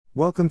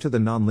Welcome to the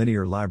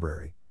Nonlinear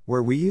Library,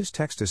 where we use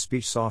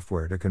text-to-speech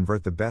software to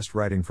convert the best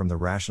writing from the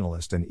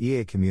Rationalist and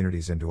EA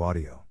communities into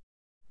audio.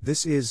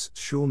 This is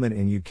Shulman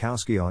and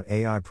Yudkowsky on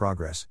AI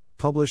Progress,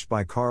 published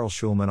by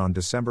CarlShulman on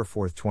December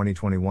 4,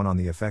 2021 on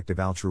the Effective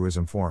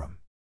Altruism Forum.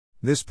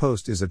 This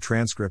post is a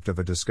transcript of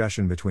a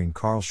discussion between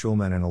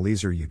CarlShulman and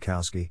Eliezer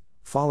Yudkowsky,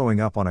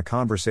 following up on a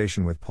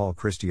conversation with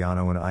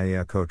Christiano and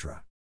Ajeya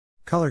Cotra.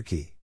 Color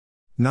key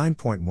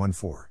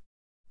 9.14.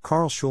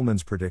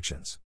 CarlShulman's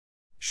predictions.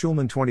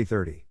 Shulman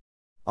 2030.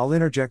 I'll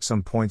interject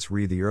some points.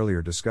 Read the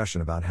earlier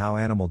discussion about how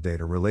animal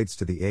data relates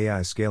to the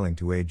AI scaling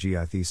to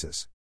Ajeya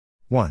thesis.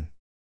 1.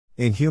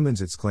 In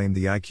humans, it's claimed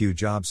the IQ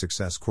job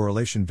success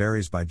correlation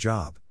varies by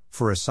job.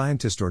 For a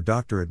scientist or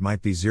doctor, it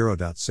might be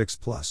 0.6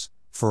 plus,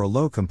 for a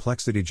low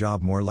complexity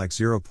job, more like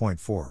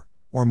 0.4,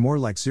 or more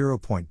like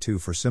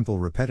 0.2 for simple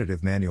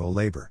repetitive manual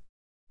labor.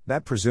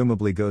 That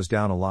presumably goes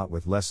down a lot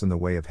with less in the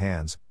way of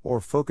hands, or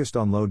focused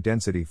on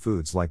low-density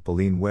foods like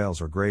baleen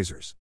whales or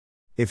grazers.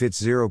 If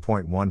it's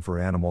 0.1 for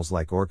animals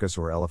like orcas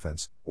or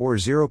elephants, or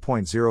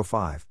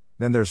 0.05,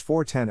 then there's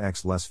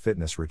 410x less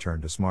fitness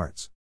return to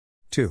smarts.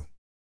 2.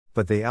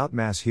 But they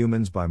outmass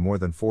humans by more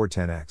than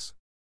 410x.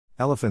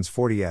 Elephants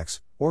 40x,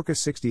 orcas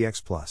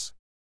 60x plus.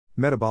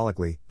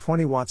 Metabolically,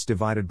 20 watts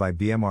divided by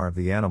BMR of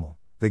the animal.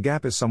 The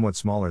gap is somewhat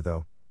smaller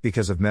though,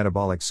 because of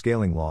metabolic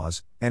scaling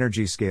laws.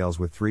 Energy scales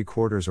with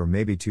 3/4 or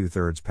maybe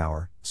 2/3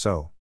 power,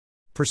 so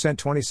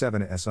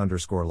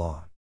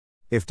 %27s_law.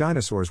 If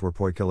dinosaurs were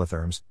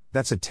poikilotherms,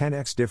 that's a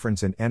 10x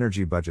difference in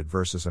energy budget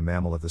versus a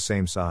mammal of the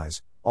same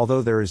size,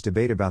 although there is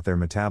debate about their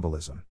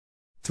metabolism.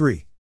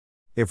 3.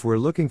 If we're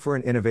looking for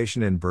an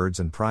innovation in birds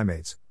and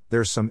primates,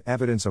 there's some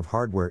evidence of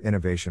hardware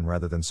innovation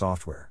rather than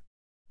software.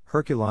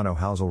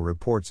 Herculano-Houzel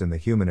reports in The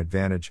Human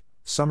Advantage,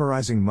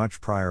 summarizing much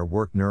prior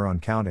work,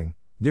 neuron counting,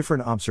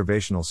 different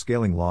observational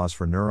scaling laws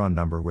for neuron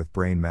number with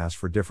brain mass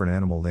for different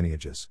animal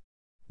lineages.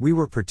 We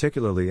were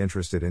particularly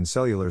interested in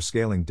cellular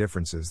scaling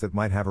differences that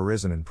might have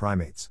arisen in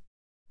primates.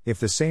 If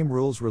the same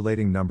rules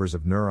relating numbers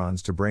of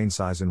neurons to brain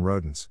size in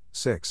rodents.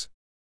 6.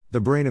 The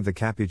brain of the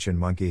capuchin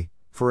monkey,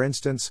 for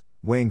instance,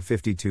 weighing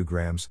 52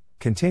 grams,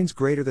 contains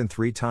greater than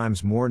 3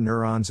 times more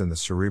neurons in the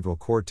cerebral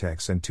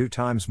cortex and 2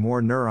 times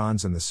more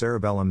neurons in the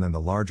cerebellum than the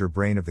larger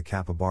brain of the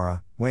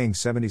capybara, weighing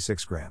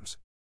 76 grams.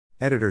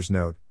 Editor's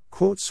note,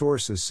 quote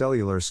source is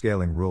Cellular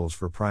Scaling Rules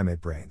for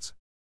Primate Brains.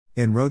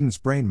 In rodents,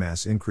 brain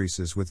mass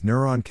increases with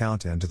neuron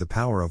count n to the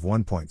power of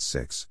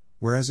 1.6,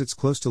 whereas it's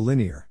close to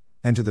linear,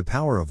 n to the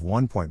power of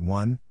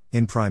 1.1,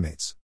 in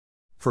primates.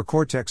 For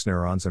cortex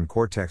neurons and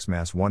cortex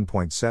mass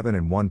 1.7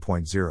 and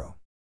 1.0.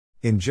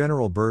 In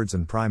general, birds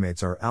and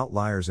primates are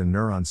outliers in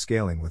neuron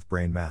scaling with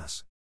brain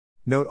mass.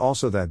 Note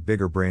also that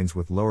bigger brains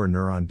with lower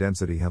neuron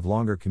density have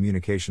longer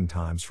communication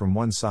times from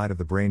one side of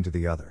the brain to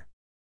the other.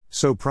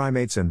 So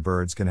primates and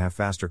birds can have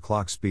faster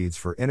clock speeds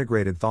for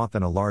integrated thought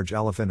than a large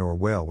elephant or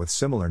whale with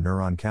similar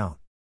neuron count.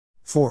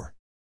 4.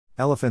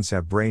 Elephants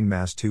have brain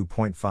mass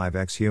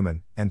 2.5x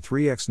human, and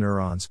 3x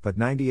neurons, but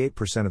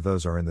 98% of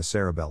those are in the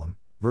cerebellum,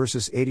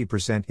 versus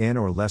 80% in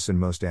or less in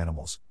most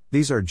animals.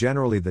 These are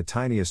generally the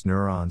tiniest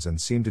neurons and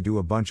seem to do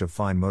a bunch of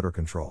fine motor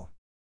control.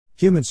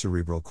 Human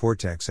cerebral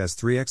cortex has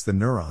 3x the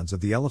neurons of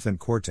the elephant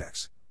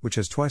cortex, which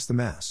has twice the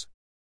mass.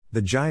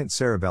 The giant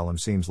cerebellum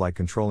seems like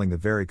controlling the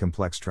very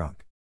complex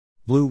trunk.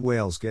 Blue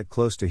whales get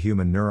close to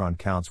human neuron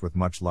counts with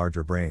much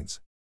larger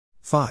brains.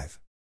 5.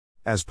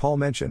 As Paul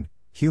mentioned,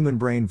 human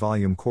brain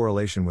volume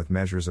correlation with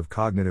measures of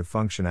cognitive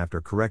function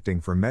after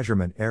correcting for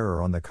measurement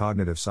error on the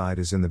cognitive side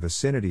is in the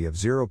vicinity of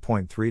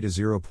 0.3 to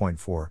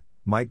 0.4,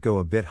 might go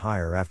a bit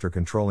higher after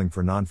controlling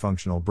for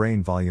non-functional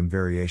brain volume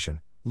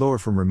variation, lower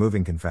from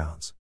removing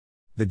confounds.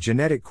 The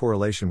genetic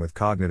correlation with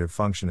cognitive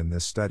function in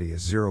this study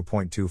is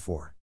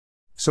 0.24.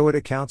 So it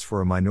accounts for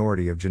a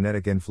minority of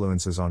genetic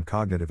influences on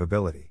cognitive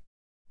ability.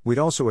 We'd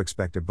also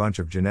expect a bunch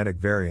of genetic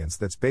variants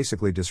that's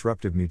basically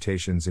disruptive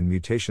mutations in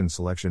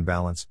mutation-selection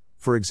balance.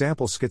 For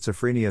example,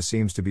 schizophrenia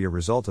seems to be a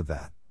result of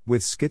that,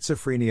 with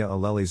schizophrenia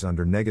alleles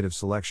under negative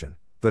selection,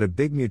 but a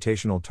big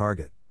mutational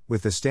target,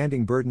 with the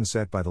standing burden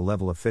set by the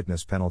level of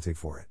fitness penalty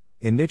for it.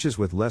 In niches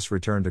with less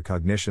return to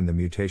cognition, the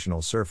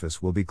mutational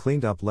surface will be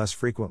cleaned up less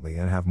frequently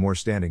and have more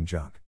standing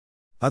junk.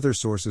 Other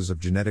sources of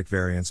genetic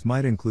variants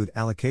might include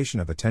allocation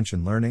of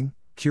attention learning,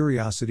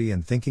 curiosity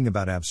and thinking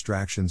about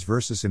abstractions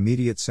versus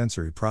immediate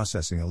sensory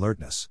processing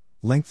alertness,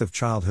 length of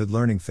childhood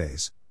learning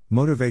phase,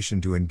 motivation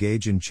to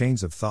engage in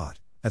chains of thought,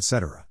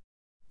 etc.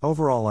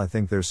 Overall, I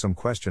think there's some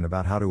question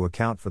about how to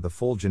account for the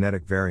full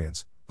genetic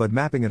variance, but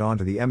mapping it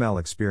onto the ML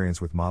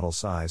experience with model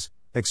size,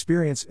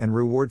 experience and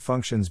reward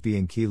functions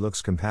being key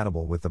looks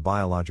compatible with the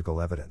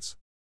biological evidence.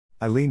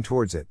 I lean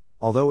towards it,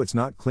 although it's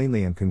not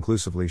cleanly and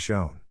conclusively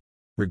shown.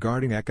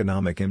 Regarding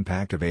economic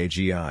impact of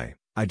AGI,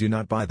 I do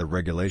not buy the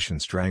regulation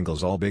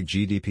strangles all big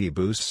GDP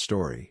boost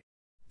story.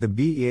 The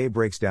BEA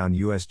breaks down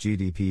US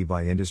GDP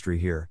by industry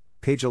here,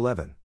 page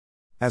 11.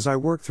 As I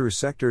work through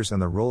sectors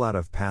and the rollout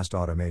of past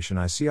automation,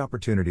 I see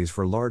opportunities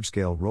for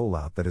large-scale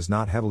rollout that is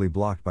not heavily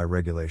blocked by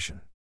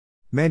regulation.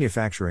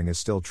 Manufacturing is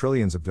still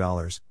trillions of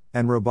dollars,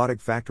 and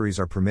robotic factories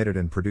are permitted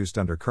and produced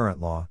under current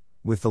law,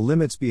 with the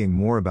limits being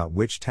more about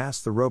which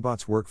tasks the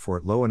robots work for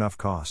at low enough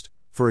cost.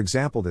 For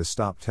example, this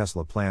stopped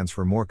Tesla plans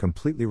for more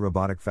completely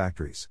robotic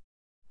factories.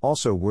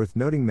 Also worth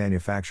noting,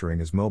 manufacturing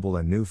is mobile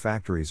and new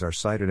factories are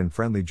sited in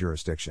friendly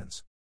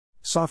jurisdictions.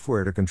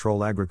 Software to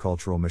control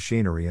agricultural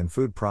machinery and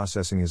food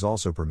processing is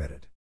also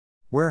permitted.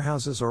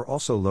 Warehouses are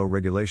also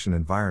low-regulation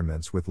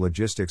environments with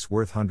logistics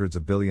worth hundreds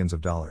of billions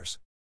of dollars.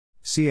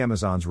 See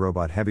Amazon's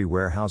robot-heavy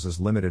warehouses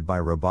limited by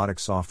robotic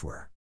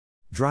software.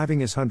 Driving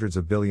is hundreds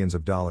of billions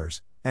of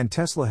dollars, and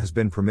Tesla has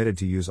been permitted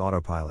to use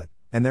autopilot,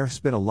 and there has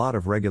been a lot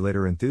of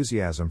regulator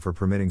enthusiasm for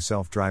permitting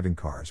self-driving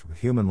cars with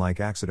human-like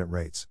accident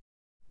rates.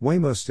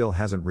 Waymo still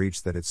hasn't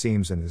reached that, it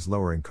seems, and is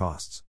lowering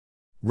costs.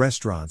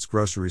 Restaurants,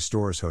 grocery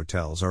stores,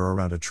 hotels are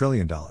around $1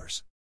 trillion.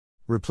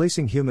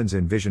 Replacing humans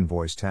in vision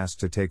voice tasks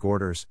to take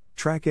orders,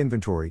 track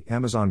inventory,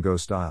 Amazon Go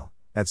style,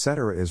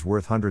 etc. is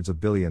worth hundreds of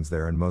billions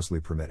there and mostly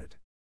permitted.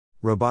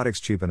 Robotics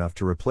cheap enough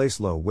to replace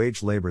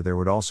low-wage labor there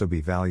would also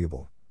be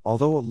valuable,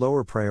 although a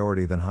lower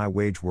priority than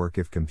high-wage work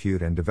if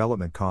compute and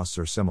development costs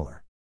are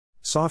similar.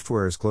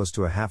 Software is close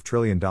to $500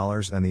 billion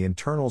and the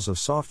internals of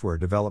software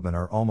development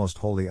are almost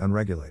wholly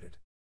unregulated.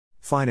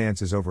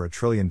 Finance is over $1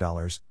 trillion,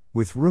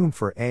 with room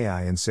for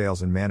AI in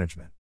sales and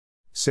management.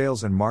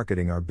 Sales and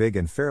marketing are big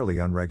and fairly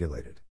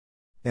unregulated.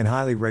 In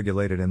highly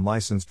regulated and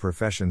licensed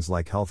professions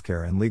like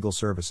healthcare and legal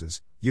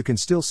services, you can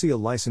still see a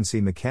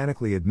licensee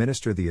mechanically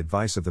administer the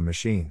advice of the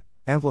machine,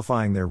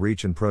 amplifying their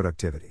reach and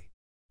productivity.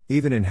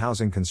 Even in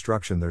housing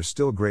construction, there's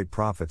still great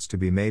profits to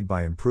be made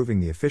by improving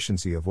the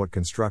efficiency of what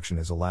construction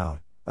is allowed,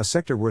 a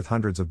sector worth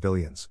hundreds of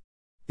billions.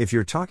 If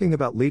you're talking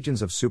about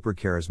legions of super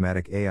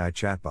charismatic AI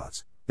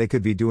chatbots, they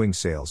could be doing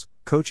sales,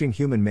 coaching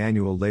human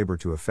manual labor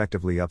to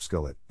effectively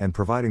upskill it, and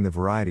providing the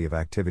variety of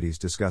activities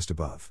discussed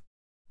above.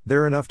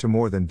 They're enough to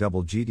more than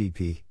double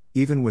GDP,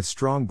 even with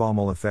strong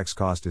Baumol effects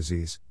cause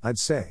disease, I'd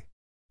say.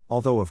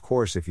 Although of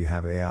course if you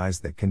have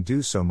AIs that can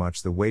do so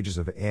much, the wages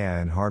of AI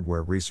and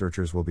hardware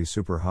researchers will be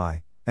super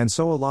high, and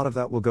so a lot of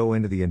that will go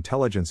into the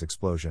intelligence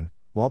explosion,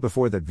 while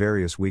before that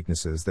various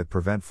weaknesses that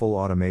prevent full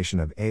automation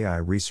of AI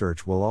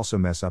research will also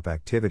mess up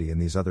activity in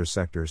these other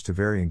sectors to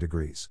varying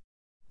degrees.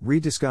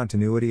 Read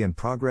Discontinuity and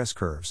Progress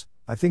Curves.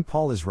 I think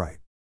Paul is right.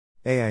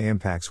 AI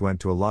impacts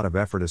went to a lot of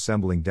effort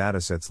assembling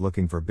datasets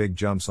looking for big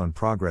jumps on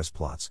progress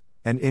plots,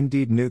 and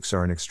indeed nukes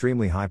are an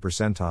extremely high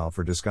percentile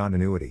for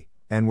discontinuity,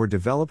 and were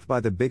developed by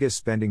the biggest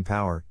spending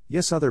power.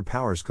 Yes, other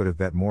powers could have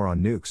bet more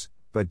on nukes,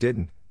 but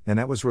didn't, and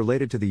that was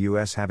related to the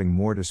US having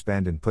more to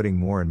spend and putting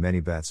more in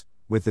many bets,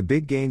 with the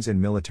big gains in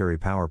military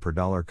power per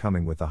dollar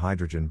coming with the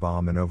hydrogen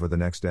bomb and over the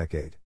next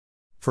decade.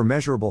 For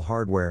measurable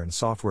hardware and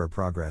software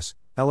progress,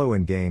 LO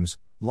in games,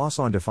 loss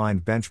on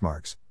defined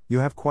benchmarks, you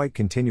have quite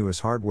continuous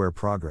hardware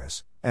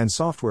progress, and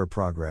software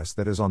progress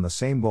that is on the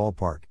same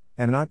ballpark,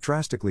 and not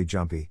drastically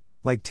jumpy,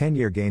 like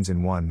 10-year gains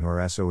in one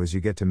or so as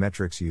you get to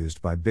metrics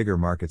used by bigger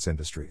markets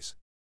industries.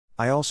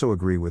 I also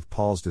agree with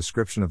Paul's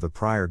description of the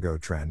prior Go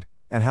trend,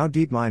 and how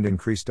DeepMind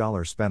increased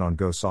dollars spent on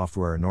Go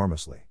software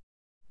enormously.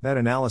 That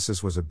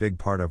analysis was a big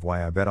part of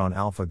why I bet on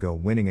AlphaGo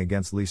winning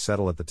against Lee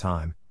Sedol at the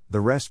time, the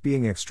rest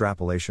being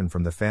extrapolation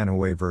from the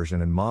Fanhuey version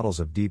and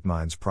models of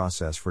DeepMind's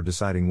process for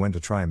deciding when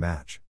to try a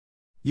match.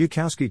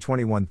 Yudkowsky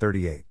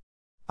 2138.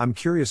 I'm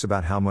curious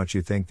about how much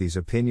you think these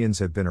opinions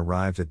have been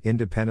arrived at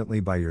independently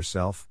by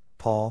yourself,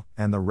 Paul,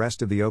 and the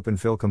rest of the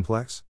OpenPhil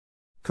complex?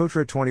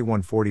 Cotra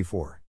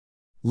 2144.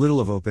 Little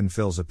of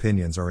OpenPhil's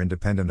opinions are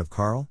independent of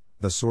Carl,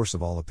 the source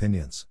of all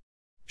opinions.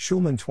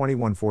 Shulman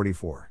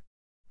 2144.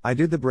 I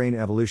did the brain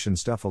evolution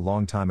stuff a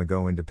long time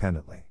ago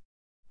independently.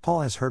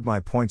 Paul has heard my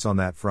points on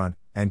that front,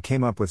 and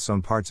came up with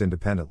some parts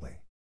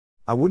independently.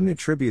 I wouldn't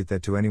attribute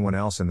that to anyone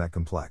else in that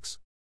complex.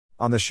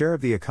 On the share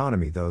of the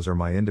economy, those are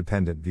my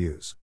independent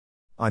views.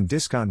 On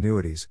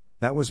discontinuities,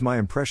 that was my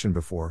impression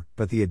before,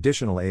 but the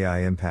additional AI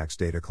impacts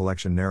data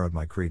collection narrowed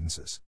my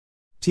credences.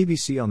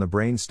 TBC on the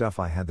brain stuff,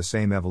 I had the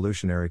same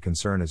evolutionary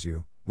concern as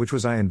you, which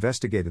was I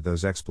investigated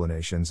those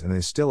explanations and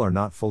they still are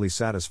not fully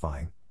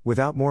satisfying,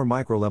 without more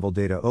micro-level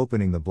data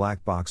opening the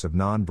black box of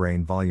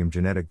non-brain volume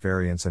genetic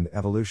variance and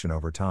evolution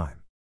over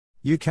time.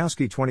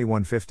 Yudkowsky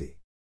 2150.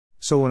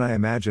 So when I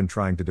imagine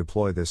trying to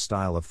deploy this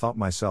style of thought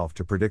myself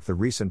to predict the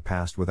recent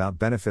past without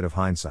benefit of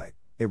hindsight,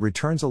 it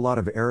returns a lot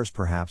of errors.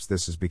 Perhaps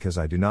this is because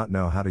I do not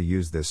know how to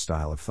use this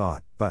style of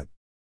thought, but,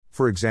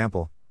 for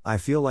example, I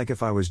feel like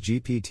if I was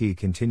GPT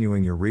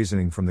continuing your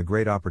reasoning from the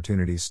great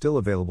opportunities still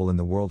available in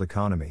the world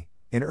economy,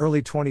 in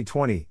early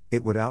 2020,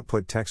 it would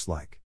output text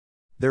like,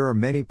 there are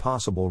many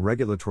possible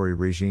regulatory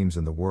regimes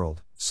in the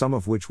world, some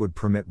of which would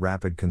permit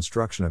rapid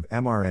construction of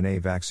mRNA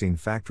vaccine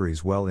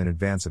factories well in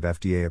advance of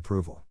FDA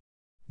approval.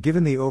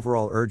 Given the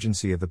overall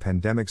urgency of the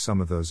pandemic, some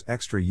of those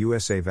extra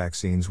USA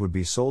vaccines would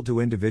be sold to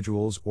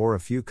individuals or a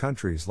few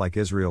countries like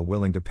Israel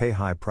willing to pay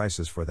high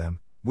prices for them,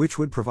 which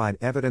would provide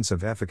evidence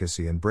of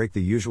efficacy and break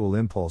the usual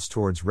impulse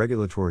towards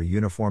regulatory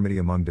uniformity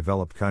among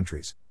developed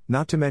countries,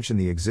 not to mention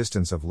the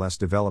existence of less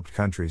developed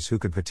countries who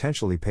could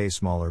potentially pay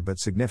smaller but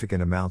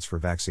significant amounts for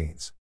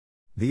vaccines.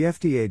 The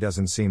FDA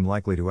doesn't seem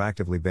likely to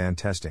actively ban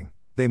testing,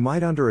 They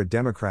might under a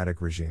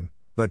democratic regime,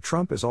 but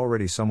Trump is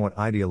already somewhat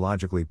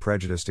ideologically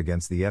prejudiced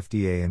against the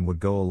FDA and would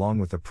go along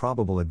with the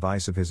probable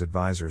advice of his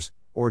advisors,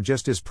 or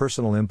just his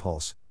personal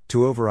impulse,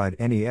 to override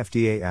any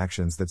FDA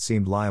actions that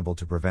seemed liable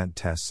to prevent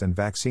tests and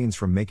vaccines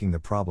from making the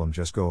problem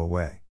just go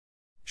away.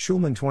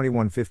 Shulman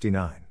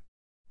 2159.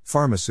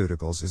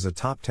 Pharmaceuticals is a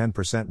top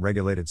 10%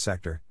 regulated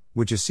sector,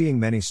 which is seeing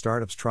many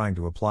startups trying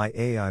to apply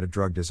AI to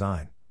drug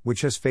design,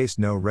 which has faced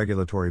no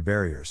regulatory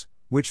barriers,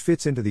 which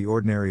fits into the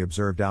ordinary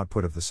observed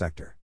output of the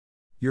sector.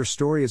 Your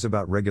story is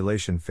about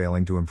regulation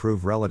failing to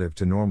improve relative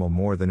to normal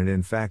more than it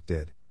in fact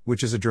did,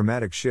 which is a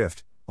dramatic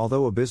shift,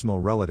 although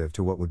abysmal relative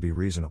to what would be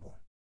reasonable.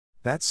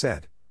 That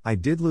said, I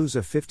did lose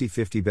a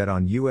 50-50 bet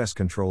on US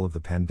control of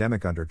the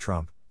pandemic under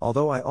Trump,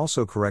 although I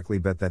also correctly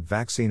bet that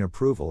vaccine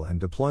approval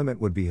and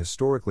deployment would be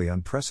historically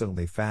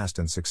unprecedentedly fast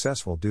and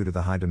successful due to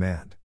the high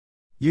demand.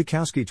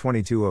 Yudkowsky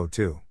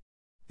 2202.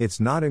 It's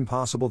not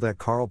impossible that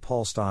Karl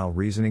Popper-style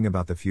reasoning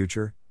about the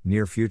future,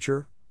 near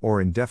future,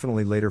 or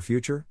indefinitely later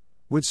future,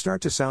 would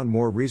start to sound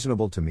more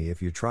reasonable to me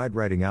if you tried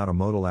writing out a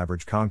modal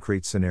average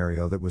concrete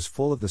scenario that was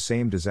full of the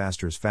same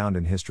disasters found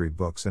in history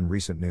books and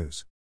recent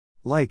news.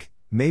 Like,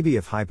 maybe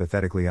if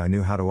hypothetically I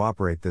knew how to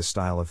operate this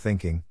style of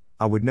thinking,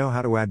 I would know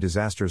how to add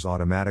disasters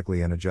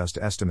automatically and adjust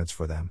estimates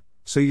for them,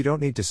 so you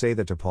don't need to say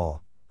that to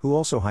Paul, who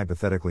also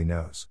hypothetically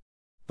knows.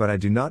 But I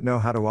do not know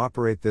how to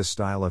operate this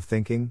style of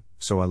thinking,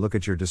 so I look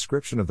at your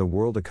description of the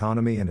world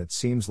economy and it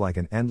seems like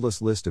an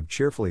endless list of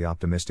cheerfully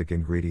optimistic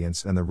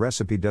ingredients, and the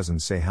recipe doesn't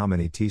say how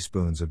many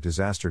teaspoons of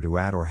disaster to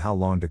add or how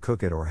long to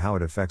cook it or how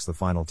it affects the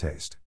final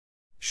taste.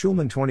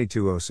 Shulman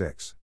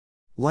 2206.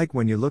 Like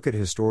when you look at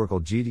historical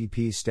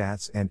GDP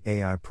stats and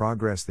AI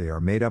progress, they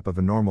are made up of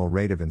a normal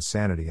rate of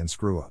insanity and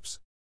screw-ups.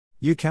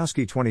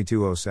 Yudkowsky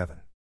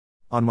 2207.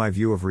 On my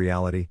view of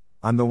reality,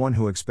 I'm the one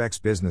who expects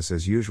business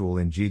as usual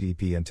in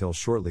GDP until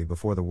shortly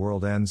before the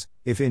world ends,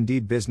 if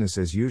indeed business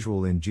as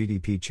usual in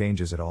GDP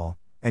changes at all,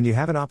 and you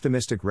have an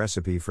optimistic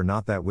recipe for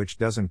not that which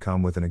doesn't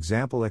come with an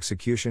example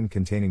execution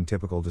containing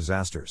typical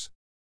disasters.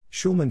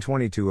 Shulman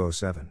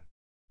 2207.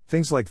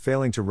 Things like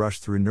failing to rush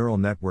through neural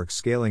network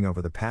scaling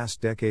over the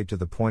past decade to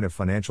the point of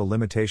financial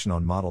limitation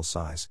on model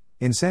size,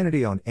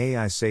 insanity on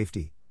AI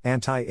safety,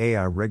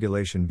 anti-AI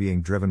regulation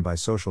being driven by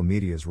social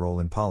media's role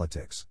in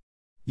politics.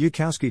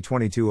 Yudkowsky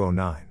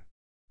 2209.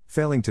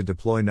 Failing to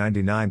deploy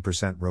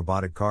 99%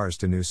 robotic cars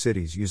to new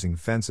cities using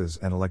fences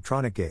and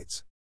electronic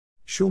gates.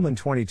 Shulman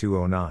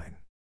 2209.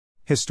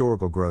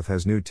 Historical growth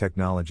has new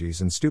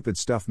technologies and stupid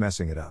stuff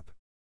messing it up.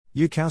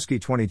 Yudkowsky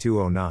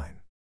 2209.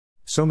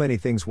 So many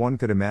things one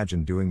could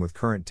imagine doing with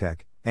current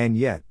tech, and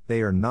yet,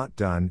 they are not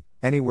done,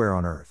 anywhere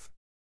on Earth.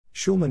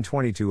 Shulman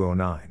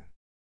 2209.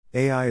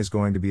 AI is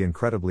going to be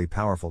incredibly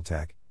powerful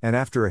tech, and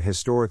after a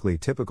historically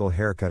typical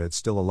haircut it's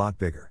still a lot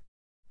bigger.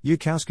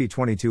 Yudkowsky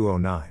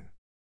 2209.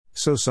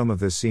 So some of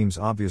this seems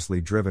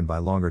obviously driven by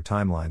longer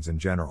timelines in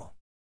general.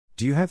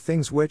 Do you have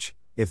things which,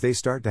 if they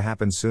start to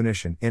happen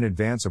soonish and in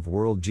advance of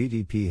world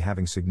GDP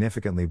having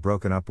significantly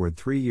broken upward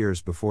 3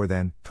 years before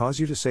then, cause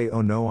you to say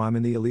oh no I'm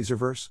in the Eliezer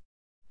verse?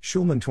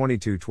 Shulman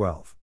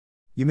 2212.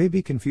 You may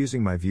be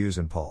confusing my views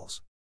and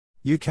Paul's.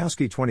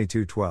 Yudkowsky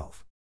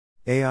 2212.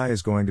 AI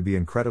is going to be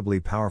incredibly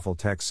powerful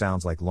tech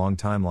sounds like long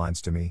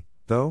timelines to me,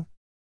 though?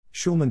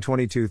 Shulman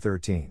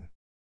 2213.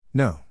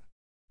 No.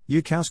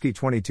 Yudkowsky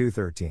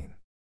 2213.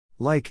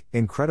 Like,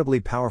 incredibly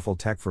powerful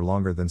tech for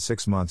longer than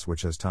 6 months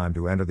which has time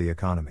to enter the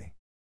economy.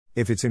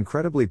 If it's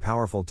incredibly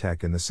powerful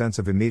tech in the sense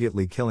of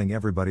immediately killing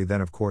everybody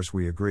then of course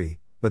we agree,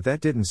 but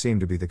that didn't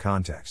seem to be the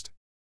context.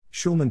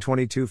 Shulman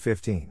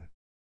 2215.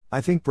 I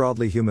think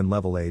broadly human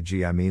level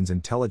AGI means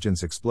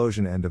intelligence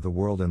explosion end of the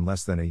world in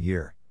less than a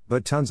year,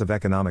 but tons of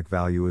economic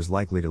value is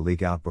likely to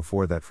leak out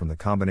before that from the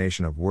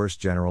combination of worse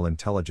general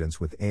intelligence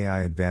with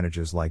AI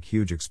advantages like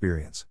huge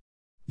experience.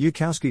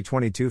 Yudkowsky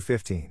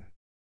 2215.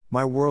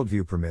 My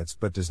worldview permits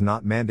but does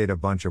not mandate a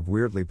bunch of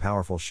weirdly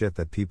powerful shit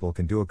that people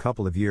can do a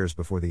couple of years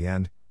before the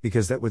end,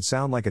 because that would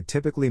sound like a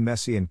typically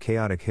messy and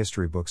chaotic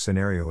history book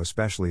scenario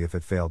especially if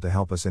it failed to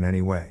help us in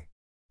any way.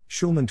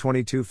 Shulman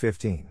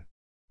 2215.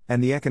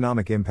 And the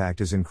economic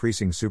impact is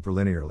increasing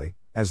superlinearly,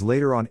 as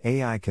later on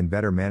AI can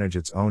better manage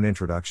its own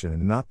introduction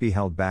and not be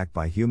held back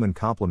by human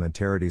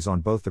complementarities on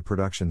both the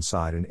production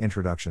side and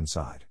introduction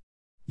side.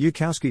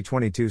 Yudkowsky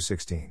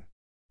 2216.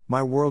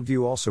 My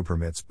worldview also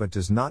permits but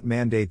does not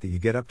mandate that you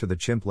get up to the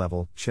chimp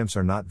level. Chimps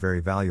are not very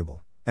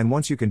valuable, and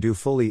once you can do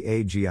fully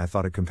AG I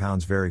thought it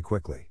compounds very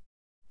quickly.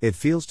 It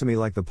feels to me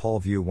like the Paul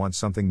view wants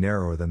something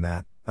narrower than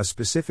that, a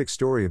specific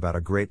story about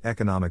a great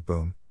economic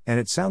boom, and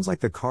it sounds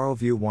like the Karl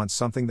view wants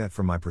something that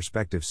from my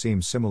perspective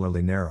seems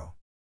similarly narrow.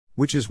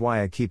 Which is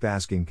why I keep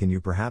asking, can you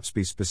perhaps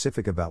be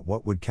specific about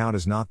what would count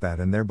as not that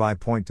and thereby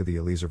point to the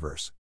Eliezer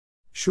verse?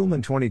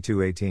 Shulman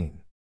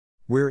 2218.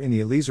 We're in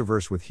the Eliezer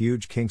verse with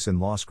huge kinks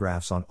and loss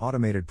graphs on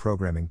automated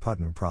programming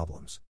Putnam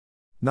problems.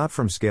 Not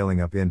from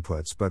scaling up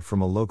inputs but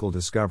from a local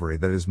discovery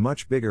that is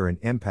much bigger in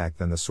impact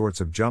than the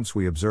sorts of jumps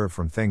we observe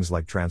from things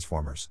like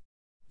transformers.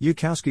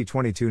 Yudkowsky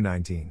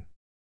 2219.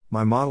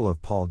 My model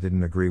of Paul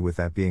didn't agree with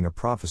that being a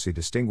prophecy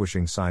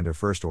distinguishing sign to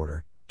first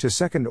order, to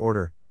second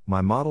order, my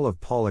model of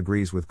Paul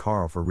agrees with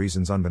Carl for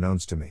reasons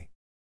unbeknownst to me.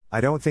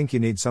 I don't think you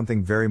need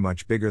something very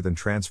much bigger than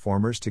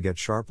transformers to get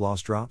sharp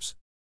loss drops.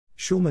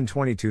 Shulman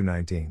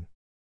 2219.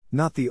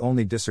 Not the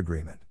only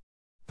disagreement.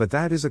 But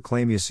that is a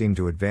claim you seem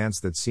to advance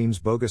that seems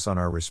bogus on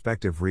our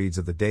respective reads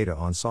of the data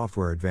on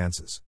software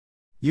advances.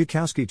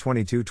 Yudkowsky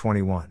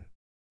 2221.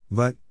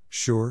 But,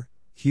 sure,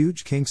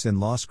 huge kinks in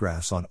loss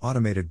graphs on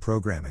automated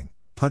programming.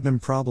 Putnam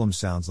problem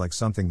sounds like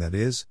something that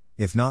is,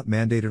 if not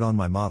mandated on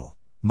my model,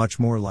 much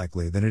more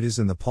likely than it is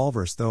in the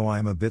Paulverse, though I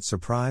am a bit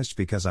surprised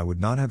because I would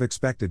not have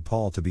expected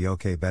Paul to be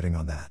okay betting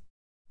on that.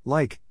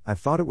 I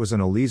thought it was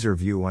an Eliezer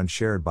view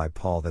unshared by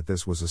Paul that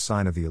this was a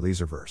sign of the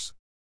Eliezerverse.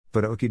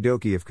 But okie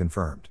dokie if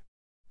confirmed.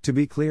 To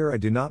be clear, I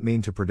do not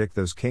mean to predict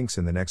those kinks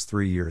in the next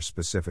 3 years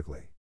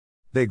specifically.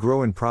 They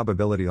grow in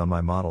probability on my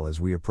model as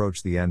we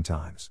approach the end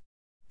times.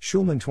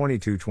 Shulman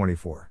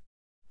 2224.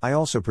 I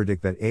also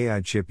predict that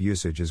AI chip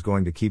usage is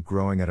going to keep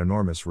growing at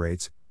enormous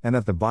rates, and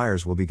that the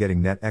buyers will be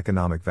getting net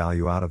economic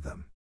value out of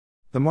them.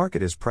 The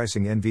market is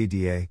pricing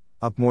NVDA,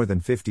 up more than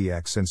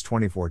 50x since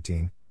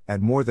 2014, at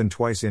more than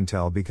twice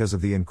Intel because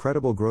of the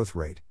incredible growth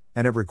rate,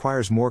 and it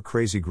requires more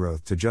crazy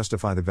growth to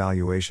justify the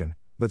valuation,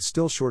 but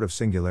still short of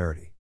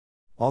singularity.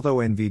 Although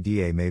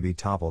NVDA may be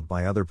toppled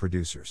by other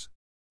producers.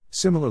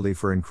 Similarly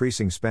for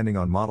increasing spending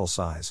on model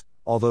size,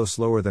 although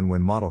slower than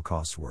when model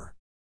costs were.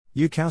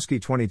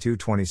 Yudkowsky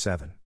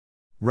 2227.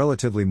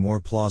 Relatively more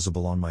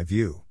plausible on my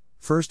view,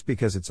 first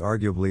because it's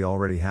arguably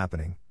already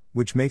happening,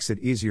 which makes it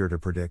easier to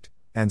predict,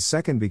 and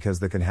second because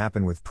that can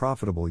happen with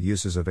profitable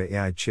uses of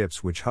AI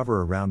chips which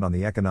hover around on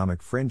the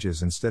economic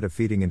fringes instead of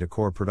feeding into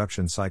core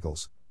production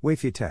cycles,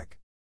 wafer tech.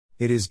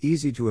 It is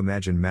easy to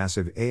imagine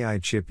massive AI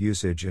chip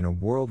usage in a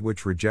world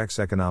which rejects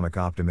economic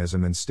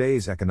optimism and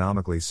stays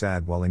economically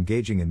sad while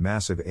engaging in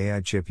massive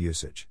AI chip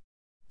usage.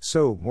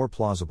 So, more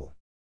plausible.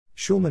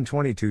 Shulman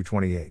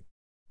 2228.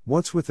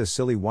 What's with the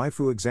silly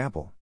waifu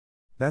example?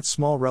 That's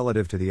small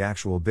relative to the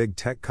actual big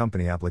tech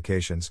company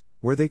applications,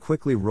 where they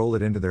quickly roll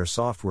it into their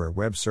software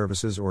web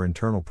services or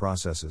internal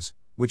processes,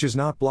 which is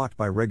not blocked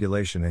by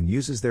regulation and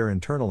uses their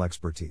internal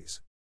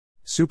expertise.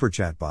 Super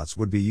chatbots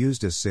would be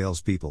used as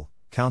salespeople,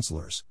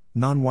 counselors,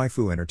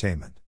 non-waifu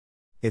entertainment.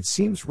 It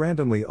seems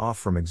randomly off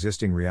from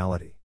existing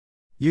reality.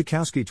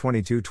 Yudkowsky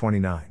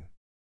 2229.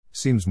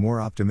 Seems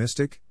more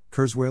optimistic,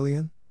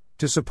 Kurzweilian?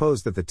 To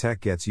suppose that the tech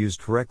gets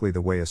used correctly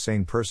the way a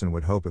sane person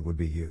would hope it would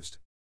be used.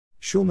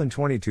 Shulman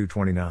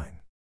 2229.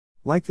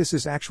 Like this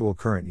is actual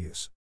current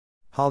use.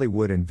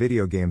 Hollywood and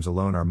video games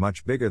alone are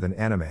much bigger than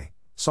anime,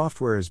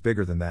 software is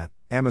bigger than that,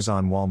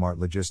 Amazon Walmart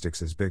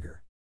logistics is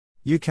bigger.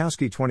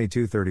 Yudkowsky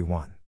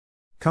 2231.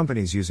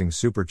 Companies using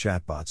super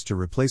chatbots to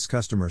replace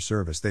customer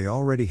service they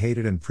already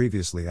hated and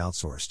previously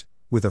outsourced,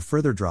 with a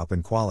further drop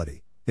in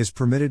quality, is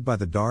permitted by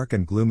the dark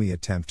and gloomy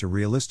attempt to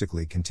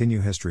realistically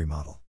continue history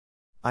model.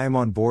 I am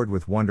on board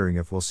with wondering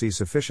if we'll see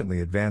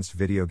sufficiently advanced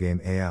video game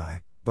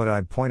AI, but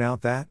I'd point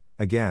out that,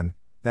 again,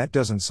 that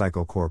doesn't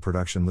cycle core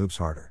production loops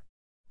harder.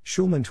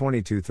 Shulman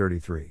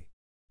 2233.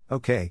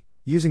 Okay,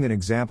 using an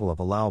example of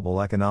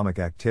allowable economic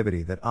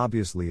activity that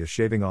obviously is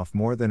shaving off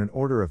more than an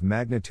order of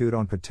magnitude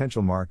on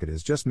potential market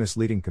is just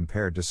misleading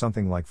compared to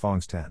something like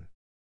Fong's 10.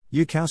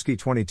 Yudkowsky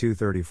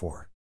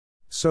 2234.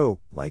 So,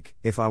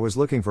 if I was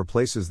looking for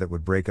places that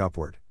would break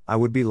upward, I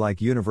would be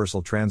like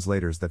universal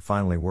translators that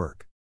finally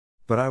work.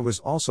 But I was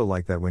also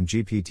like that when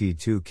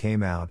GPT-2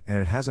 came out, and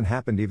it hasn't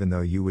happened even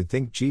though you would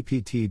think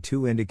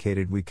GPT-2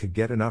 indicated we could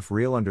get enough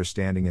real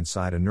understanding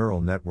inside a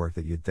neural network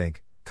that you'd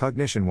think,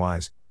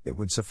 cognition-wise, it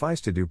would suffice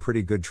to do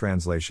pretty good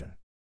translation.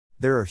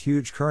 There are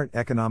huge current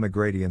economic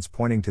gradients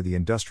pointing to the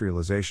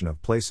industrialization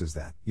of places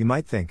that, you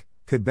might think,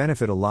 could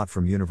benefit a lot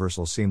from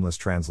universal seamless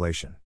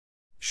translation.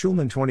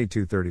 Shulman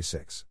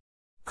 2236.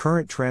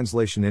 Current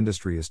translation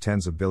industry is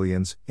tens of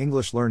billions,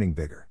 English learning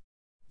bigger.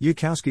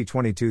 Yudkowsky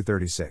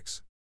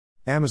 2236.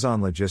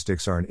 Amazon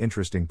logistics are an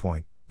interesting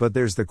point, but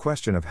there's the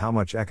question of how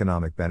much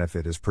economic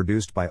benefit is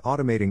produced by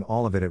automating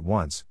all of it at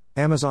once.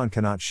 Amazon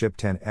cannot ship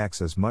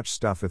 10x as much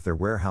stuff if their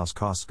warehouse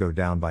costs go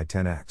down by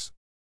 10x.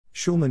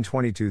 Shulman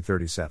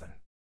 2237.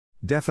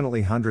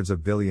 Definitely hundreds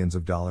of billions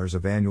of dollars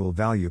of annual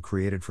value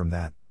created from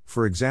that,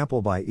 for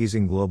example by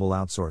easing global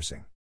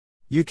outsourcing.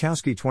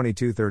 Yudkowsky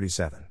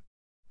 2237.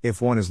 If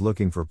one is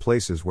looking for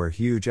places where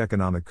huge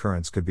economic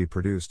currents could be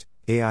produced,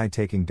 AI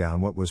taking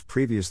down what was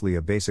previously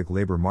a basic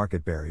labor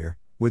market barrier,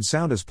 would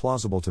sound as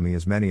plausible to me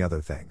as many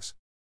other things.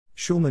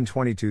 Shulman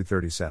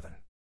 2237.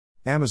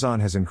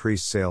 Amazon has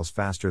increased sales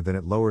faster than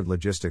it lowered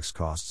logistics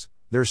costs,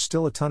 there's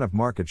still a ton of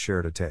market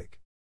share to take.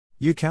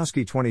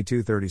 Yudkowsky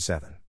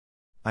 2237.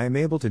 I am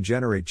able to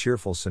generate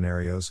cheerful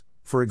scenarios,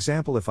 for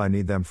example if I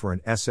need them for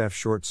an SF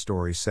short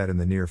story set in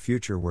the near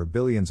future where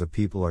billions of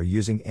people are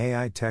using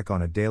AI tech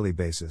on a daily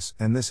basis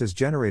and this has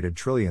generated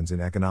trillions in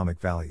economic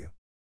value.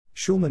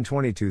 Shulman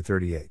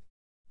 2238.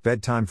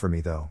 Bedtime for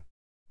me though.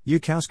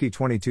 Yudkowsky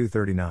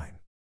 2239.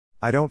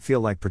 I don't feel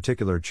like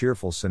particular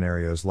cheerful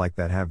scenarios like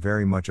that have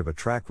very much of a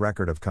track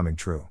record of coming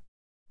true.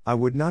 I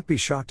would not be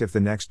shocked if the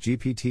next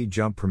GPT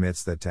jump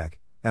permits that tech,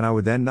 and I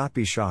would then not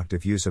be shocked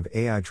if use of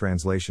AI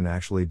translation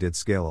actually did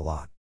scale a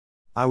lot.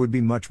 I would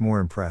be much more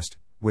impressed,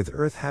 with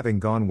Earth having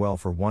gone well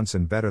for once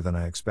and better than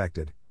I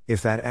expected,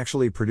 if that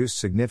actually produced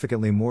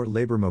significantly more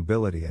labor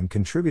mobility and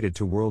contributed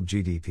to world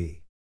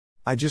GDP.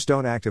 I just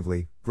don't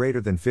actively, greater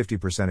than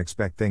 50%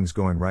 expect things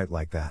going right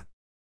like that.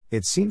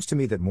 It seems to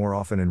me that more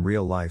often in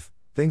real life,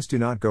 things do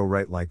not go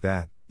right like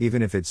that,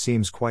 even if it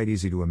seems quite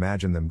easy to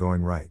imagine them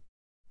going right.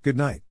 Good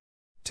night.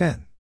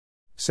 10.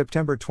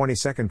 September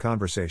 22nd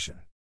Conversation.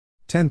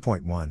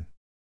 10.1.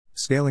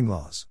 Scaling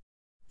Laws.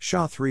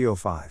 SHA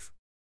 305.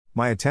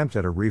 My attempt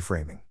at a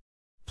reframing.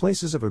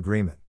 Places of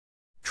agreement.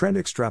 Trend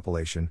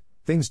extrapolation.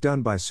 Things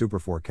done by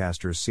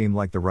superforecasters seem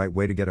like the right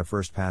way to get a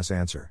first-pass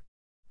answer.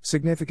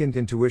 Significant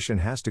intuition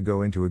has to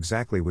go into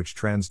exactly which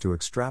trends to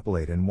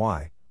extrapolate and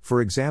why.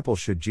 For example,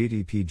 should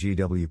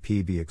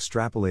GDP/GWP be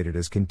extrapolated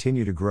as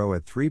continue to grow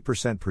at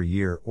 3% per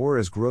year or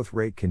as growth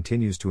rate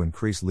continues to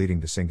increase leading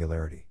to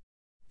singularity?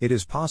 It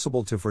is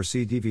possible to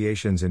foresee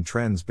deviations in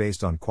trends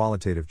based on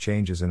qualitative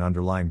changes in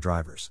underlying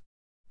drivers.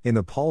 In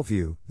the Paul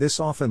view, this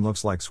often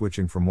looks like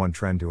switching from one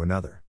trend to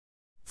another.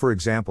 For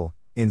example,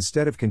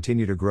 instead of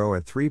continue to grow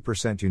at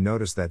 3%, you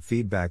notice that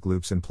feedback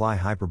loops imply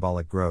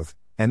hyperbolic growth,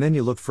 and then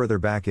you look further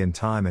back in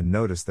time and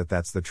notice that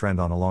that's the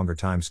trend on a longer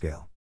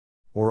timescale.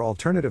 Or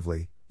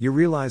alternatively, you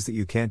realize that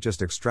you can't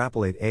just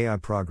extrapolate AI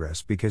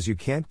progress because you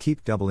can't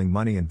keep doubling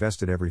money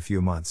invested every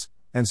few months,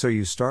 and so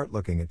you start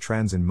looking at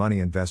trends in money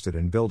invested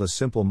and build a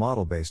simple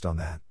model based on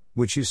that,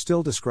 which you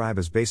still describe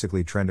as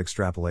basically trend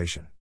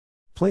extrapolation.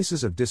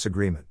 Places of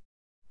disagreement.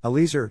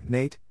 Eliezer,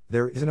 Nate,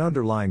 there is an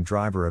underlying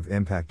driver of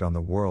impact on the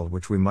world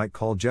which we might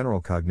call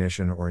general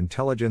cognition or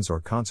intelligence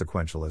or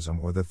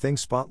consequentialism or the thing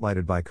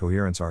spotlighted by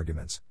coherence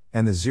arguments,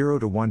 and the 0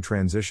 to 1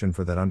 transition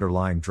for that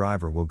underlying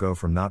driver will go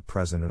from not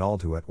present at all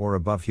to at or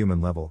above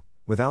human level,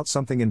 without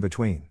something in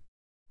between.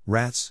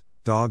 Rats,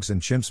 dogs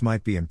and chimps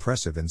might be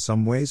impressive in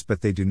some ways,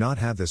 but they do not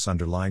have this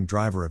underlying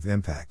driver of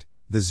impact.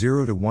 The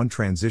 0 to 1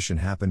 transition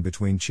happened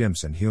between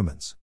chimps and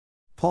humans.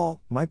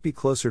 Paul might be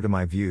closer to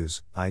my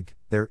views.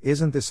 There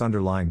isn't this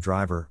underlying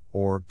driver,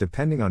 or,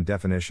 depending on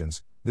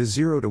definitions, the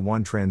 0 to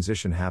 1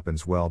 transition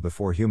happens well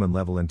before human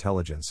level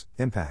intelligence,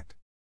 impact.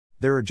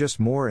 There are just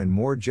more and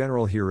more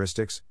general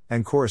heuristics,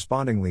 and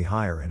correspondingly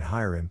higher and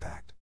higher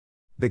impact.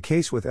 The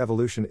case with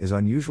evolution is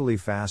unusually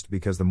fast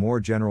because the more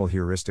general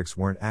heuristics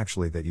weren't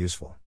actually that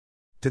useful.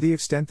 To the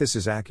extent this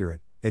is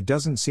accurate, it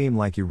doesn't seem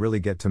like you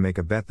really get to make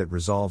a bet that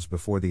resolves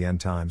before the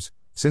end times,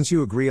 since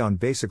you agree on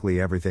basically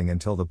everything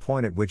until the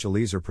point at which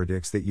Eliezer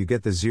predicts that you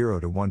get the 0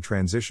 to 1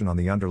 transition on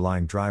the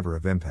underlying driver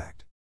of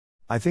impact.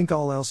 I think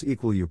all else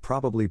equal you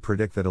probably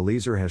predict that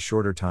Eliezer has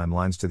shorter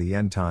timelines to the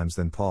end times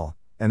than Paul,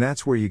 and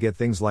that's where you get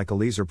things like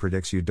Eliezer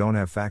predicts you don't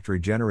have factory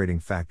generating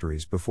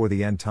factories before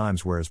the end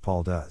times whereas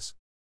Paul does.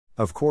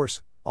 Of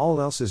course,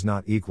 all else is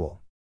not equal.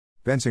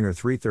 Bensinger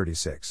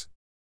 336.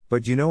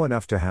 But you know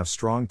enough to have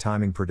strong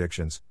timing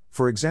predictions,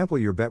 for example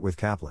your bet with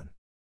Kaplan.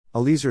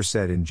 Eliezer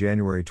said in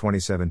January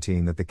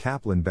 2017 that the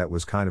Kaplan bet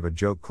was kind of a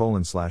joke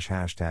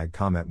 /#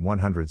 comment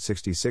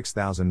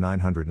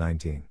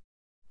 166,919.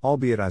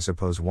 Albeit I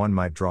suppose one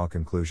might draw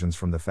conclusions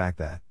from the fact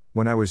that,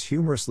 when I was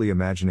humorously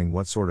imagining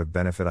what sort of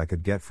benefit I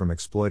could get from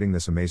exploiting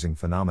this amazing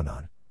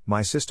phenomenon,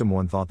 my system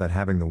one thought that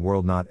having the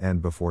world not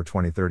end before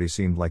 2030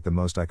 seemed like the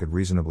most I could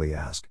reasonably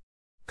ask.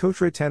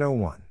 Cotra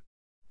 1001.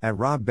 At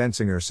Rob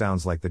Bensinger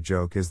sounds like the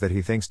joke is that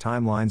he thinks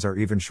timelines are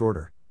even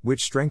shorter,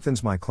 which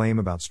strengthens my claim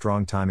about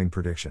strong timing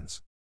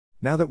predictions.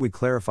 Now that we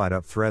clarified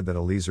up thread that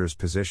Eliezer's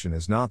position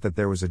is not that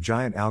there was a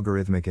giant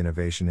algorithmic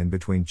innovation in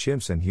between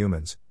chimps and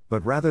humans,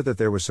 but rather that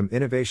there was some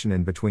innovation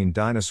in between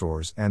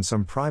dinosaurs and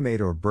some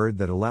primate or bird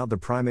that allowed the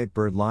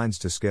primate-bird lines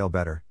to scale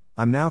better,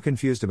 I'm now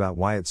confused about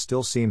why it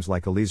still seems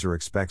like Eliezer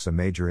expects a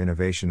major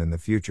innovation in the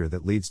future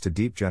that leads to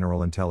deep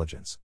general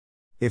intelligence.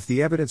 If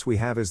the evidence we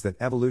have is that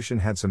evolution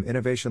had some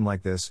innovation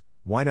like this,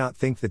 why not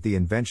think that the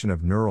invention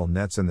of neural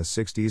nets in the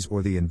 60s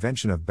or the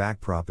invention of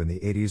backprop in the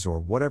 80s or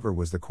whatever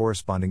was the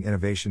corresponding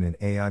innovation in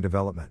AI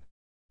development?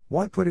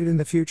 Why put it in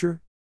the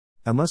future?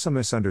 Unless I'm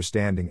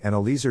misunderstanding and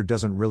Eliezer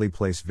doesn't really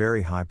place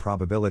very high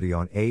probability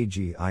on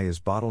AGI is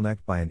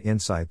bottlenecked by an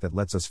insight that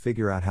lets us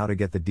figure out how to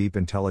get the deep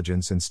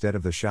intelligence instead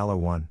of the shallow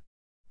one.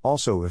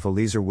 Also, if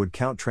Eliezer would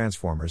count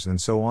transformers and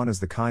so on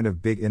as the kind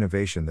of big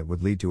innovation that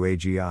would lead to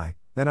AGI,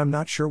 then I'm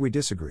not sure we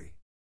disagree.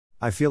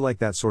 I feel like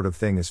that sort of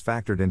thing is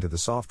factored into the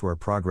software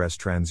progress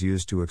trends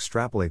used to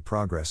extrapolate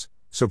progress,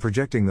 so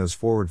projecting those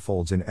forward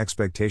folds in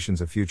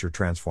expectations of future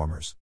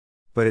transformers.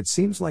 But it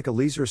seems like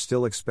Eliezer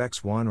still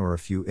expects one or a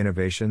few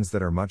innovations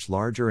that are much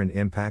larger in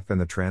impact than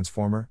the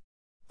transformer.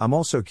 I'm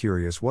also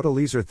curious what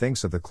Eliezer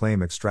thinks of the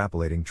claim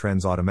extrapolating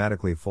trends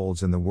automatically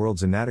folds in the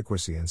world's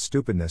inadequacy and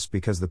stupidness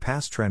because the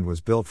past trend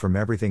was built from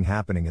everything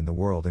happening in the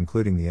world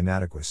including the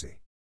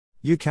inadequacy.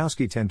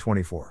 Yudkowsky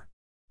 1024.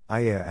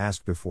 Ajeya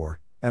asked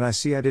before, and I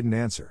see I didn't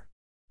answer.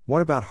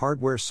 What about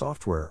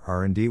hardware-software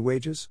R&D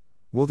wages?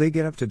 Will they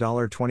get up to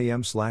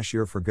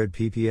 $20m/year for good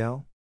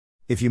PPL?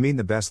 If you mean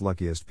the best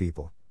luckiest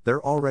people,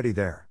 they're already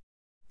there.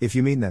 If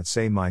you mean that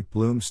say Mike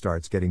Bloom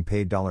starts getting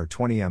paid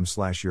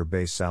 $20m/year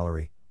base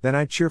salary, then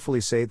I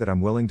cheerfully say that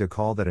I'm willing to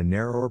call that a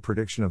narrower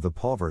prediction of the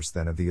Paulverse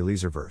than of the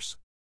Eliezer verse.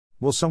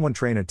 Will someone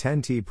train a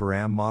 10T per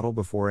am model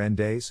before N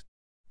days?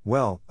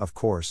 Well, of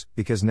course,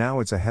 because now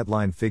it's a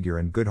headline figure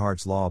and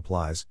Goodhart's law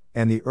applies,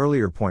 and the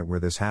earlier point where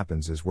this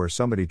happens is where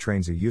somebody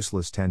trains a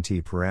useless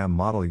 10T per am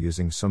model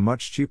using some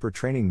much cheaper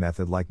training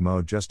method like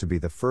Mo just to be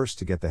the first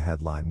to get the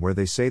headline where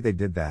they say they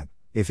did that,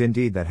 if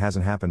indeed that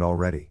hasn't happened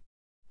already.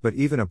 But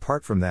even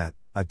apart from that,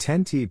 a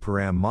 10T per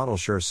am model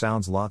sure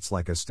sounds lots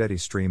like a steady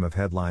stream of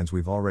headlines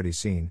we've already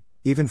seen,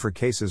 even for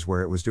cases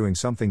where it was doing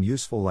something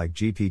useful like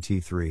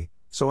GPT-3,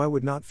 so I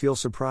would not feel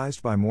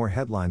surprised by more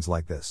headlines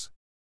like this.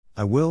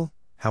 I will,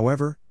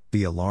 however,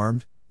 be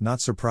alarmed,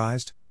 not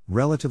surprised,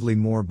 relatively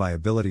more by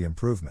ability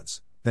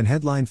improvements than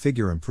headline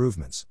figure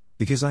improvements,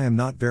 because I am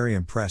not very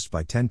impressed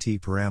by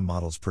 10T per am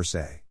models per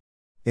se.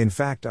 In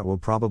fact, I will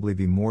probably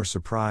be more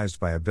surprised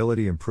by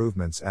ability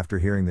improvements after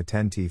hearing the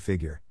 10T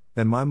figure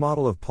than my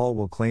model of Paul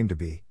will claim to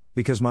be,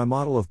 because my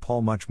model of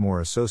Paul much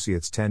more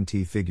associates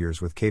 10T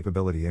figures with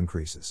capability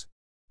increases.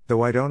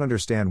 Though I don't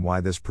understand why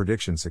this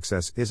prediction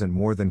success isn't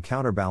more than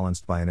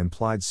counterbalanced by an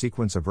implied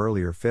sequence of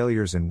earlier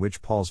failures in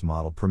which Paul's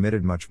model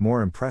permitted much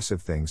more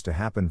impressive things to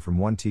happen from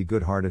 1T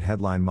good-hearted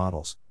headline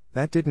models,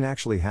 that didn't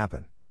actually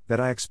happen, that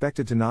I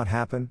expected to not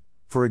happen,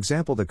 for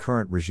example the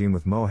current regime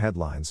with Mo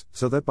headlines,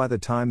 so that by the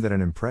time that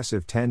an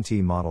impressive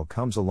 10T model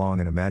comes along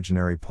an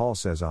imaginary Paul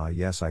says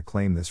yes I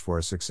claim this for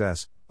a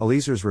success,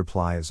 Eliezer's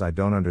reply is I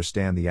don't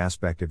understand the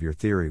aspect of your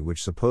theory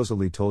which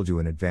supposedly told you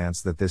in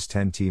advance that this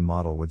 10T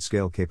model would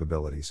scale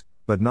capabilities,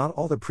 but not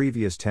all the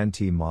previous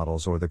 10T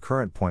models or the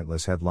current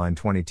pointless headline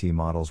 20T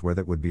models where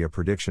that would be a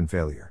prediction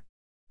failure.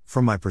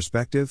 From my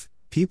perspective,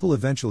 people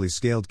eventually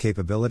scaled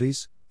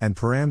capabilities, and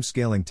param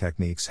scaling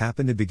techniques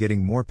happen to be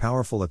getting more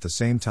powerful at the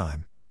same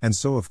time, and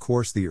so of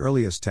course the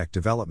earliest tech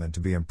development to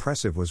be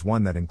impressive was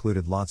one that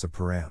included lots of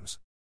params.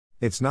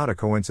 It's not a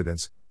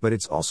coincidence, but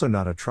it's also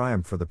not a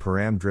triumph for the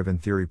param-driven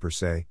theory per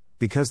se,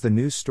 because the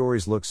news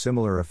stories look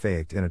similar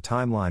effect in a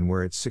timeline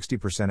where it's 60%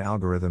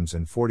 algorithms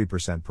and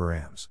 40%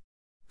 params.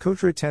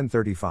 Cotra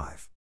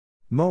 1035.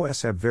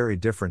 MoS have very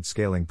different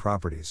scaling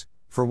properties.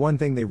 For one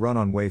thing they run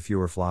on way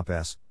fewer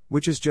flops,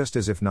 which is just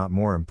as if not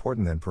more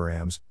important than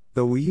params,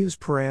 though we use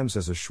params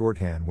as a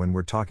shorthand when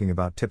we're talking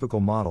about typical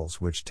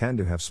models which tend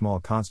to have small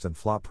constant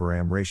flop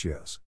param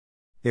ratios.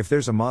 If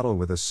there's a model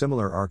with a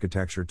similar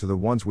architecture to the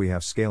ones we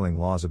have scaling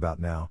laws about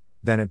now,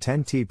 then at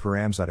 10T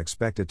params I'd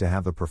expect it to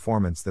have the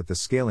performance that the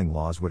scaling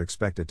laws would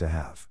expect it to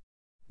have.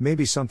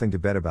 Maybe something to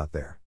bet about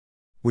there.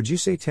 Would you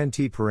say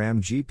 10T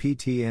param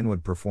GPTN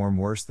would perform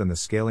worse than the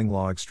scaling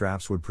law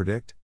extrapts would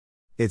predict?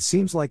 It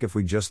seems like if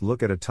we just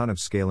look at a ton of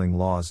scaling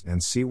laws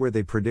and see where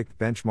they predict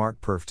benchmark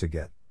perf to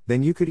get,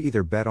 then you could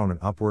either bet on an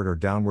upward or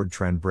downward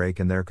trend break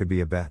and there could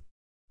be a bet.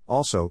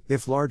 Also,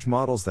 if large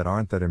models that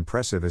aren't that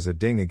impressive is a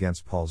ding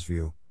against Paul's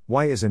view,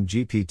 why isn't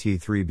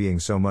GPT-3 being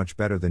so much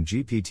better than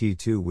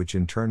GPT-2 which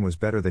in turn was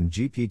better than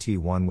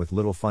GPT-1 with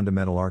little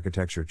fundamental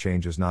architecture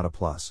changes not a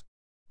plus?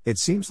 It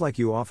seems like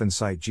you often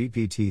cite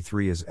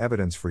GPT-3 as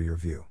evidence for your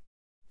view.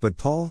 But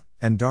Paul,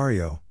 and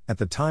Dario, at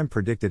the time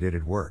predicted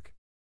it'd work.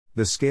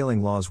 The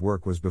scaling law's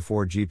work was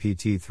before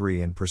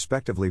GPT-3 and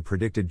prospectively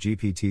predicted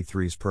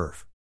GPT-3's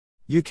perf.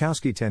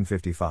 Yudkowsky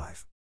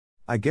 1055.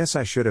 I guess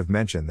I should have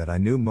mentioned that I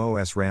knew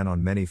MoS ran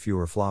on many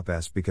fewer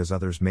flops because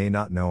others may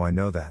not know I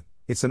know that.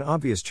 It's an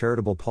obvious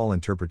charitable Paul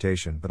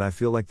interpretation but I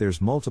feel like there's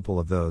multiple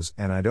of those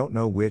and I don't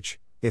know which,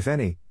 if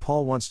any,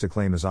 Paul wants to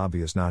claim as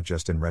obvious not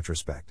just in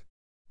retrospect.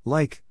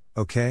 Like,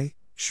 okay,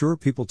 sure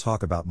people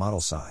talk about model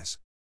size.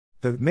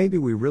 But maybe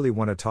we really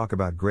want to talk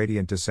about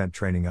gradient descent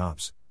training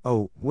ops.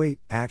 Oh, wait,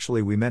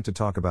 actually we meant to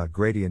talk about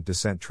gradient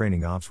descent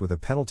training ops with a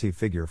penalty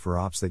figure for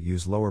ops that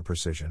use lower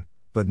precision,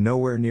 but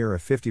nowhere near a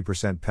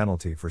 50%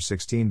 penalty for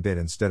 16-bit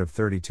instead of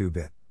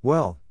 32-bit.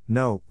 Well,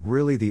 no,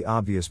 really the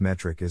obvious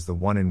metric is the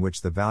one in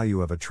which the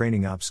value of a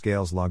training op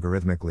scales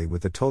logarithmically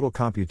with the total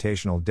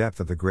computational depth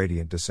of the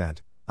gradient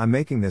descent. I'm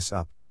making this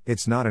up,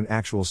 it's not an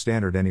actual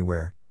standard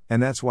anywhere,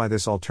 and that's why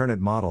this alternate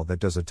model that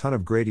does a ton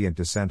of gradient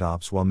descent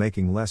ops while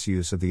making less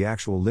use of the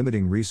actual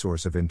limiting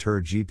resource of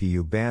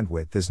inter-GPU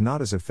bandwidth is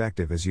not as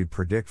effective as you'd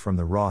predict from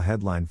the raw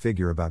headline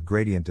figure about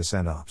gradient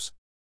descent ops.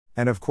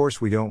 And of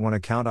course we don't want to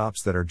count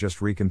ops that are just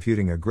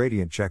recomputing a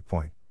gradient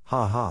checkpoint,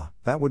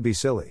 that would be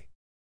silly.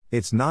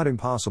 It's not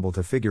impossible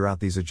to figure out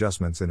these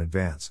adjustments in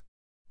advance.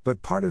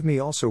 But part of me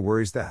also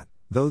worries that,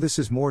 though this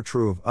is more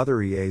true of other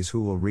EAs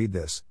who will read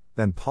this,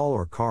 than Paul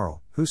or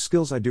Carl, whose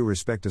skills I do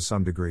respect to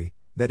some degree,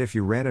 that if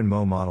you ran a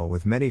Mo model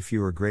with many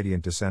fewer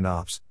gradient descent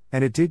ops,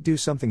 and it did do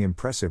something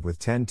impressive with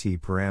 10T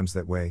params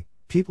that way,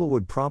 people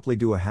would promptly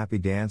do a happy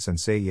dance and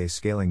say yay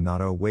scaling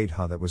not oh wait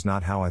that was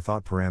not how I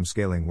thought param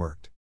scaling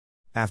worked.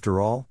 After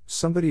all,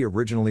 somebody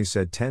originally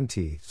said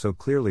 10T, so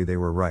clearly they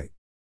were right.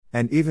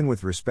 And even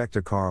with respect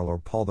to Carl or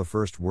Paul the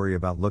first worry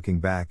about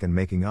looking back and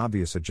making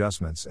obvious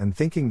adjustments and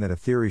thinking that a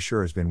theory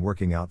sure has been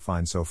working out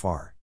fine so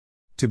far.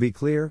 To be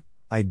clear,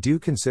 I do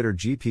consider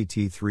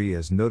GPT-3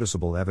 as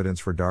noticeable evidence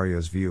for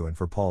Dario's view and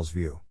for Paul's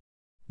view.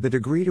 The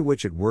degree to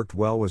which it worked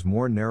well was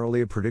more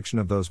narrowly a prediction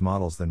of those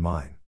models than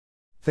mine.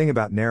 Thing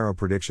about narrow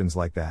predictions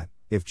like that,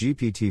 if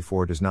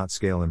GPT-4 does not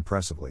scale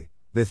impressively,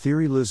 the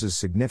theory loses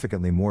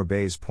significantly more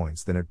base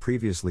points than it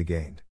previously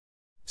gained.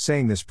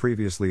 Saying this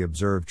previously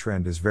observed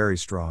trend is very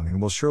strong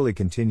and will surely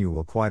continue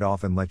will quite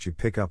often let you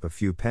pick up a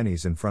few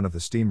pennies in front of the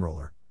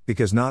steamroller,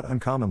 because not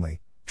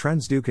uncommonly,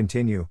 trends do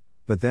continue,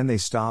 but then they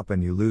stop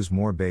and you lose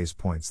more base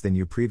points than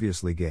you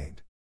previously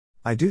gained.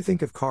 I do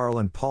think of Carl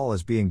and Paul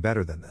as being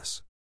better than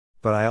this.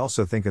 But I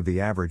also think of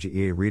the average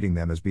EA reading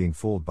them as being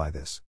fooled by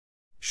this.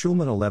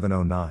 Shulman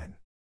 1109.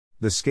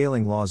 The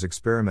scaling laws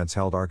experiments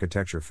held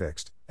architecture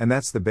fixed, and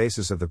that's the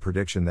basis of the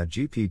prediction that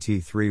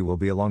GPT-3 will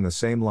be along the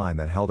same line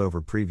that held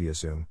over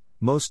previous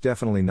most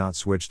definitely not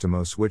switch to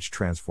most switch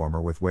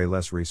transformer with way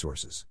less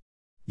resources.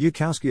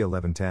 Yudkowsky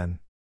 1110.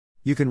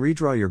 You can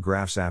redraw your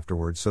graphs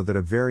afterwards so that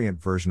a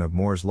variant version of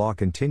Moore's law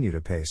continued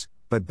apace,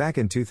 but back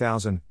in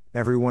 2000,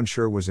 everyone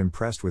sure was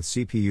impressed with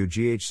CPU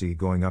GHz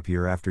going up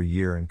year after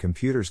year and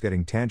computers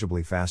getting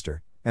tangibly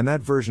faster, and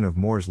that version of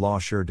Moore's law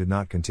sure did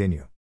not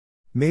continue.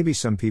 Maybe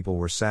some people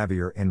were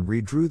savvier and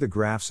redrew the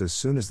graphs as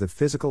soon as the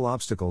physical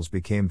obstacles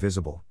became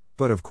visible,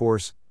 but of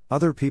course,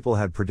 other people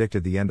had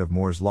predicted the end of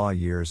Moore's law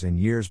years and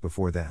years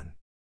before then.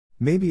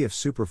 Maybe if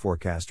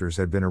superforecasters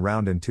had been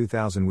around in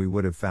 2000 we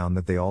would have found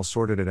that they all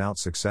sorted it out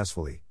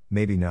successfully,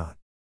 maybe not.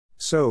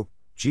 So,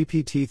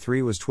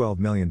 GPT-3 was $12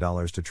 million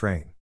to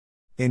train.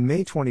 In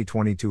May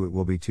 2022 it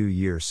will be 2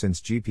 years since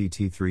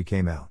GPT-3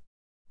 came out.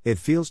 It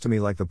feels to me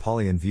like the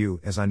Paulian view,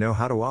 as I know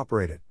how to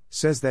operate it,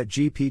 says that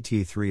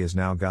GPT-3 has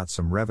now got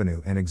some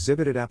revenue and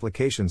exhibited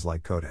applications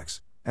like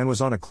Codex, and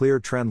was on a clear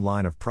trend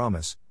line of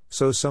promise,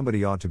 so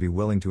somebody ought to be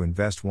willing to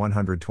invest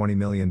 $120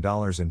 million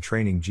in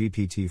training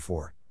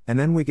GPT-4, and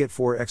then we get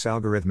 4x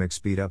algorithmic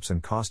speedups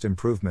and cost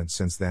improvements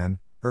since then.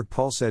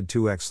 Paul said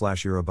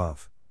 2x or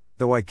above.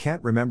 Though I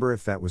can't remember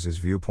if that was his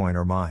viewpoint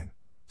or mine.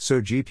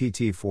 So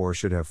GPT-4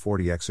 should have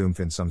 40x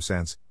oomph in some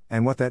sense,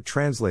 and what that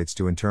translates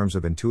to in terms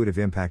of intuitive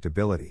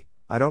impactability,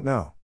 I don't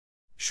know.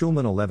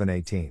 Shulman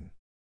 1118.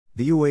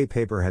 The UA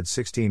paper had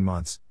 16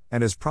 months,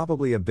 and is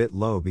probably a bit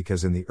low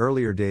because in the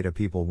earlier data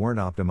people weren't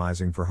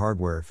optimizing for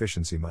hardware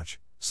efficiency much,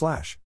 /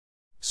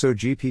 So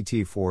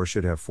GPT-4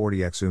 should have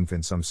 40x oomph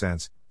in some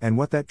sense, and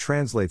what that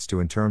translates to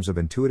in terms of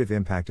intuitive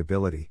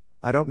impactability,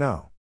 I don't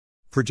know.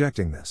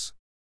 Projecting this.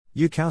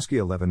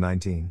 Yudkowsky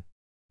 1119.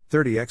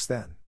 30x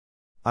then.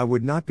 I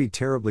would not be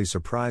terribly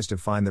surprised to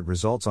find that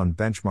results on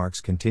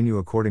benchmarks continue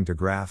according to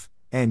graph,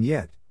 and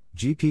yet,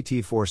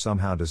 GPT-4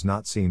 somehow does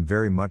not seem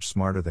very much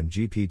smarter than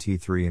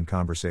GPT-3 in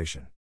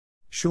conversation.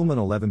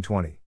 Shulman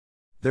 1120.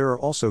 There are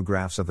also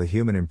graphs of the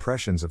human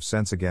impressions of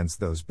sense against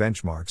those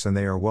benchmarks and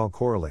they are well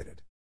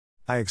correlated.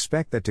 I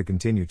expect that to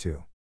continue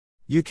too.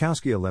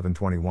 Yudkowsky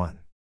 1121.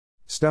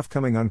 Stuff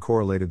coming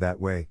uncorrelated that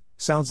way,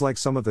 sounds like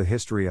some of the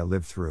history I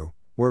lived through,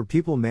 where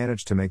people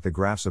managed to make the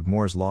graphs of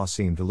Moore's law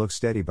seem to look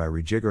steady by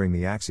rejiggering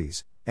the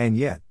axes, and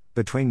yet,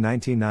 between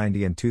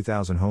 1990 and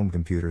 2000 home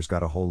computers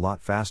got a whole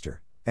lot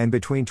faster, and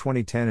between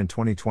 2010 and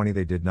 2020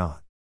 they did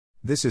not.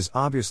 This is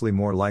obviously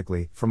more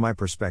likely, from my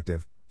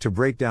perspective, to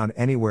break down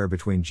anywhere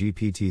between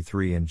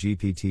GPT-3 and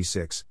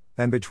GPT-6,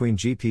 than between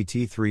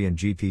GPT-3 and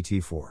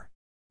GPT-4.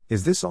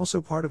 Is this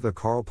also part of the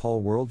Carl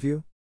Paul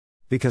worldview?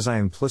 Because I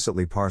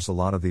implicitly parse a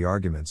lot of the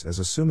arguments as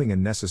assuming a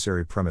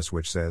necessary premise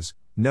which says,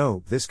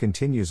 no, this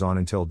continues on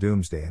until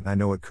doomsday and I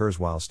know it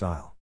Kurzweil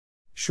style.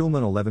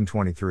 Shulman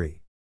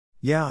 1123.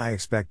 Yeah, I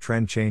expect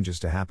trend changes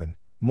to happen,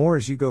 more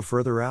as you go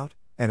further out,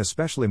 and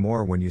especially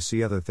more when you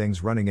see other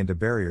things running into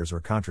barriers or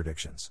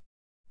contradictions.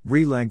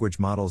 Re-language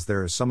models,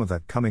 there is some of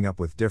that coming up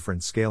with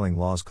different scaling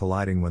laws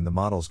colliding when the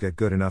models get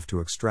good enough to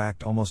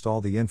extract almost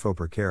all the info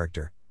per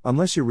character,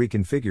 unless you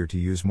reconfigure to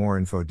use more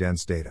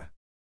info-dense data.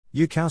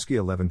 Yudkowsky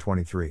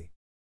 1123.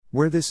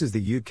 Where this is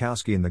the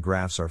Yudkowsky and the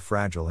graphs are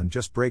fragile and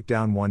just break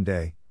down one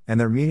day, and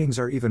their meanings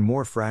are even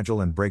more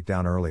fragile and break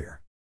down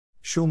earlier.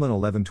 Shulman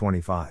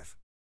 1125.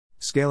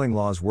 Scaling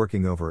laws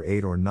working over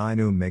 8 or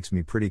 9 makes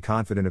me pretty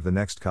confident of the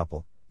next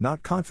couple,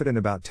 not confident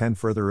about 10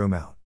 further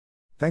out.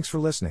 Thanks for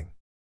listening.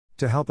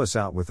 To help us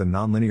out with the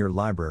Nonlinear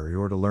Library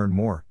or to learn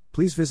more,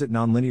 please visit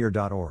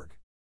nonlinear.org.